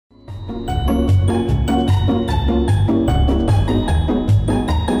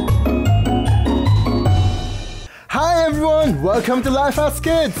Welcome to Lifehouse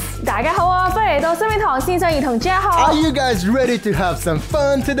Kids. 大家好啊，歡迎嚟到生命堂線上兒童主日學。Are you guys ready to have some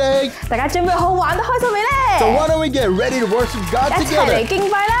fun today? 大家準備好玩得開心未呢？ So why don't we get ready to worship God 一齊 together? 嚟敬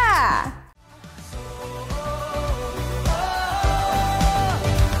拜啦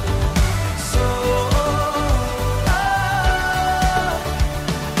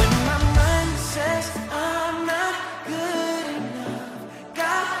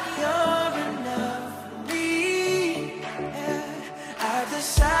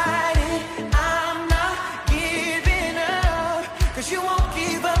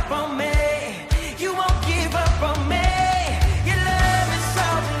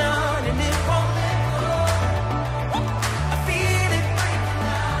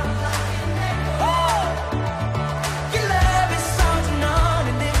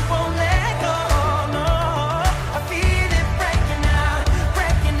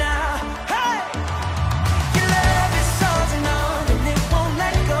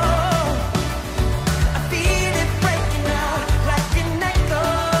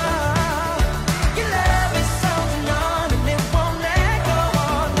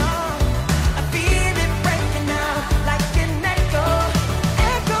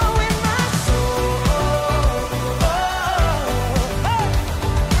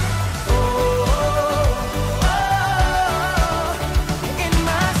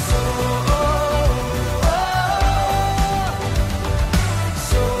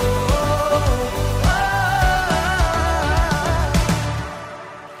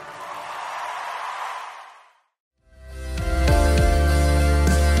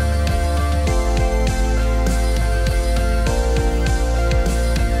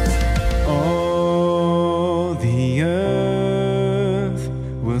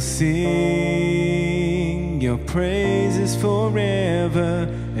！Sing your praises forever,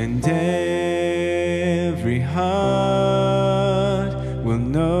 and every heart will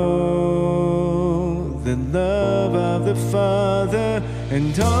know the love of the Father,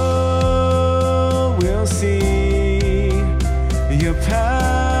 and all will see your power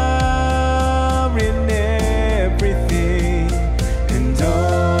in everything, and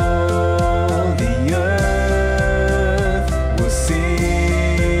all the earth will sing.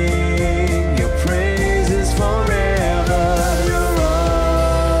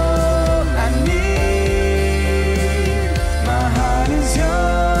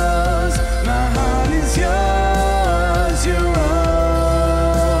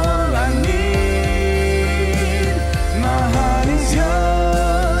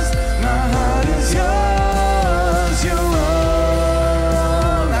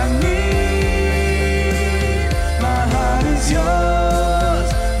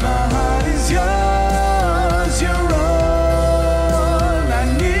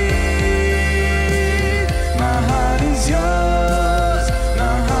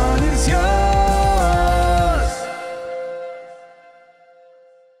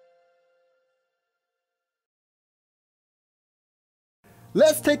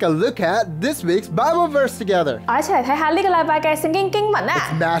 Let's take a look at this week's Bible verse together. 我一齊嚟睇下呢個禮拜嘅聖經經文啦。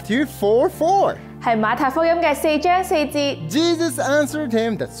It's Matthew 4:4. 係馬太福音嘅4章4節。Jesus answered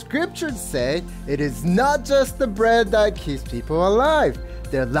him, the scriptures say, it is not just the bread that keeps people alive.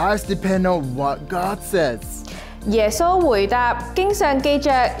 Their lives depend on what God says. 耶穌回答：經上記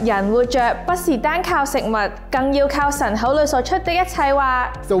着，人活着不是單靠食物，更要靠神口裏所出的一切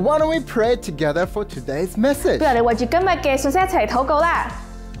話。So why don't we pray together for today's message? 不如我哋為住今日嘅信息一齊禱告啦。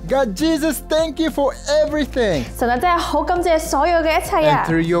God, Jesus, thank you for everything. 神啊，真係好感謝所有嘅一切啊 And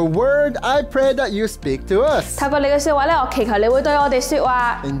through your word, I pray that you speak to us. 透過你嘅說話咧，我祈求你會對我哋說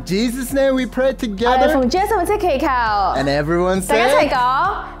話。In Jesus' name we pray 我哋 together. 奉主耶穌名字祈求。 And everyone 大家一齊 say,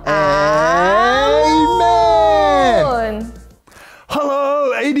 講 Amen.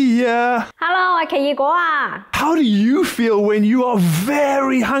 Hello, AD here. Hello， 我係奇異果啊！ How do you feel when you are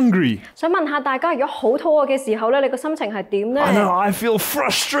very hungry? 想問下大家，如果好肚餓嘅時候咧，你個心情係點咧？ I know, I feel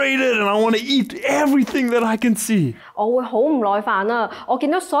frustrated and I want to eat everything that I can see. 我會好唔耐煩啊！我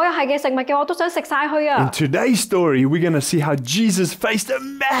見到所有係嘅食物嘅，我都想食晒佢 In 啊！ today's story, we're going to see how Jesus faced a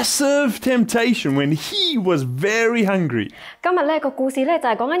massive temptation when he was very hungry. 今日咧個故事咧就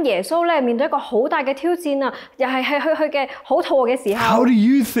係講緊耶穌咧面對一個好大嘅挑戰啊，又係佢嘅好肚餓嘅時候。 How do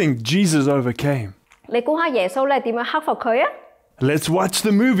you think Jesus overcame? 你估下耶穌咧點樣克服佢啊？ Let's watch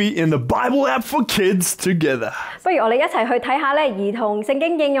the movie in the Bible app for kids together. 不如我哋一齊去睇下咧兒童聖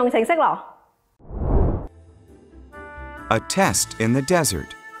經應用程式咯。A test in the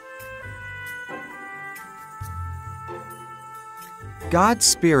desert. God's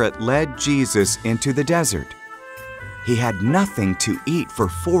Spirit led Jesus into the desert. He had nothing to eat for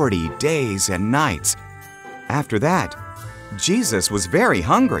 40 days and nights. After that, Jesus was very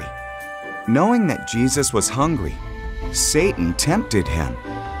hungry. Knowing that Jesus was hungry, Satan tempted him.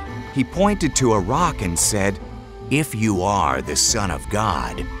 He pointed to a rock and said, "If you are the Son of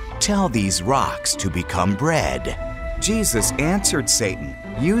God, tell these rocks to become bread." Jesus answered Satan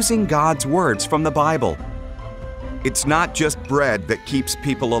using God's words from the Bible. "It's not just bread that keeps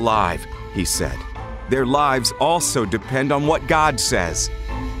people alive," he said. "Their lives also depend on what God says."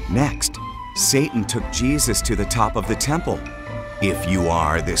 Next, Satan took Jesus to the top of the temple. "If you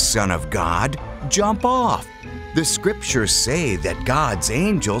are the Son of God, jump off. The scriptures say that God's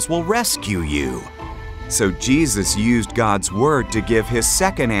angels will rescue you." So Jesus used God's word to give his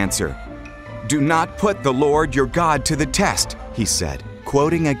second answer. "Do not put the Lord your God to the test," he said,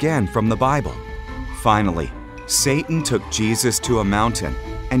 quoting again from the Bible. Finally, Satan took Jesus to a mountain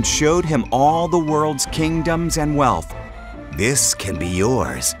and showed him all the world's kingdoms and wealth. "This can be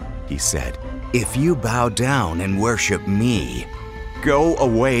yours," he said, "if you bow down and worship me." "Go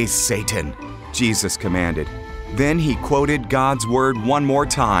away, Satan," Jesus commanded. Then he quoted God's word one more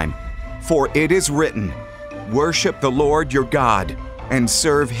time. "For it is written, worship the Lord your God and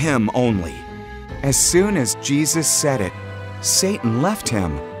serve him only." As soon as Jesus said it, Satan left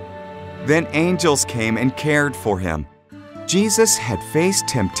him. Then angels came and cared for him. Jesus had faced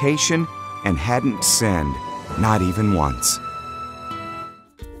temptation and hadn't sinned, not even once.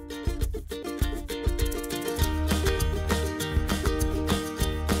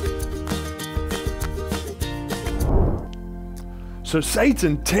 So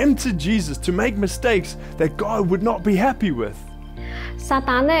Satan tempted Jesus to make mistakes that God would not be happy with. 撒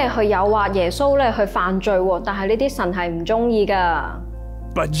旦咧去誘惑耶穌咧去犯罪喎，但係呢啲神係唔中意噶。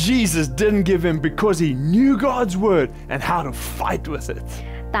But Jesus didn't give in because he knew God's word and how to fight with it.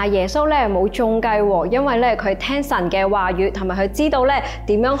 但係耶穌咧冇中計喎，因為咧佢聽神嘅話語，同埋佢知道咧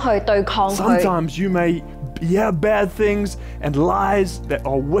點樣去對抗佢。Sometimes you may hear bad things and lies that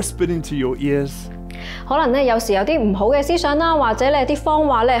are whispered into your ears. 可能咧有時有啲唔好嘅思想啦，或者咧啲謊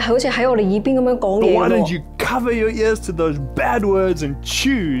話咧，好似喺我哋耳邊咁樣講嘢喎。Why don't you cover your ears to those bad words and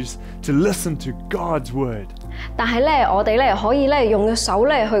choose to listen to God's word? 但係咧，我哋咧可以咧用隻手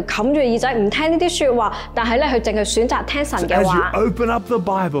咧去冚住耳仔，唔聽呢啲説話，但係咧佢淨係選擇聽神嘅話。As you open up the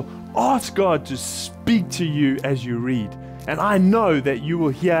Bible, ask God to speak to you as you read, and I know that you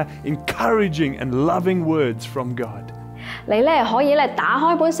will hear encouraging and loving words from God. 你咧可以咧打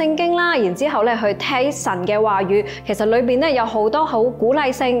開本聖經啦，然之後咧去聽神嘅話語，其實裏邊咧有好多好鼓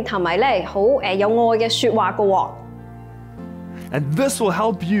勵性同埋咧好有愛嘅説話嘅喎。And this will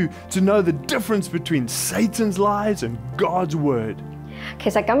help you to know the difference between Satan's lies and God's word. 其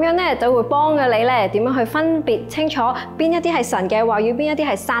實咁樣咧就會幫嘅你咧點樣去分別清楚邊一啲係神嘅話語，邊一啲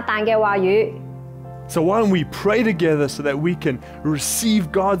係撒旦嘅話語。So why don't we pray together so that we can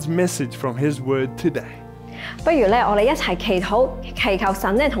receive God's message from His word today? 不如咧，我哋一齊祈禱，祈求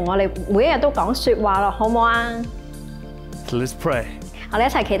神咧同我哋每一日都講説話咯，好唔好啊？ So let's pray. 我哋一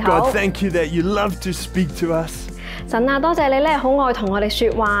齊祈禱。 God, thank you that you love to speak to us. 神啊，多謝你咧，好愛同我哋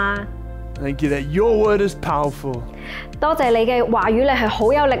説話。Thank you that your word is powerful. 多謝你嘅話語咧係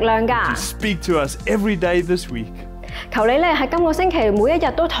好有力量㗎。To speak to us every day this week. 求你咧喺今個星期每一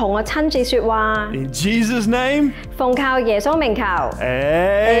日都同我親自説話。In Jesus' name. 奉靠耶穌名求。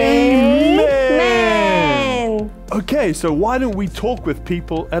Amen. Okay, so why don't we talk with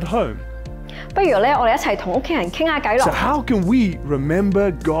people at home? 不如咧，我哋一齊同屋企人傾下偈咯。 So how can we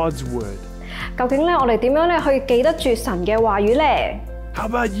remember God's word? 究竟咧，我哋點樣咧去記得住神嘅話語咧？ How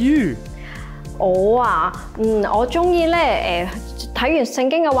about you? 我啊，我中意咧睇完聖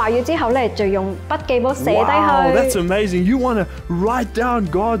經嘅話語之後咧，就用筆記簿寫低佢。Wow, that's amazing. You want to write down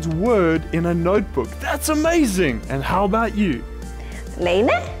God's word in a notebook. That's amazing. And how about you? 你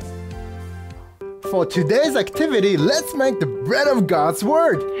呢？ For today's activity, let's make the bread of God's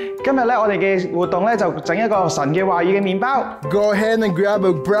word. 今日咧，我哋嘅活動咧就整一個神嘅話語嘅麵包。Go ahead and grab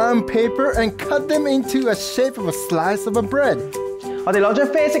a brown paper and cut them into a shape of a slice of a bread. 我哋攞張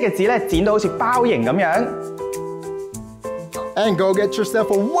啡色嘅紙咧，剪到好似包形咁樣。And go get yourself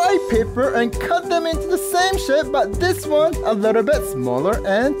a white paper and cut them into the same shape, but this one a little bit smaller,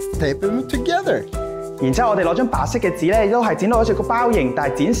 and tape them together. 然之後我哋攞張白色嘅紙咧，都係剪到好似個包形，但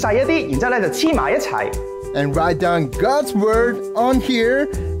係剪細一啲，然之後咧就黐埋一齊。And write down God's word on here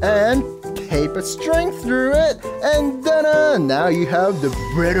and tape a string through it, and ta-da! Now you have the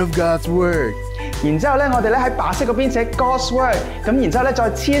bread of God's word. 然之後咧，我哋咧喺白色嗰邊寫 God's word， 咁然之後咧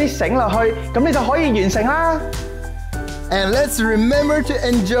再黐啲繩落去，咁你就可以完成啦。And let's remember to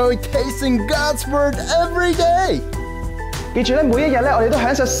enjoy tasting God's word every day. 記住咧，每一日咧，我哋都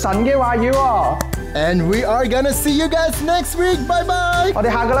享受神嘅話語喎。And we are gonna see you guys next week. Bye bye. 我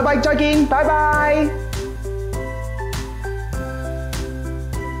哋下個禮拜再見，拜拜。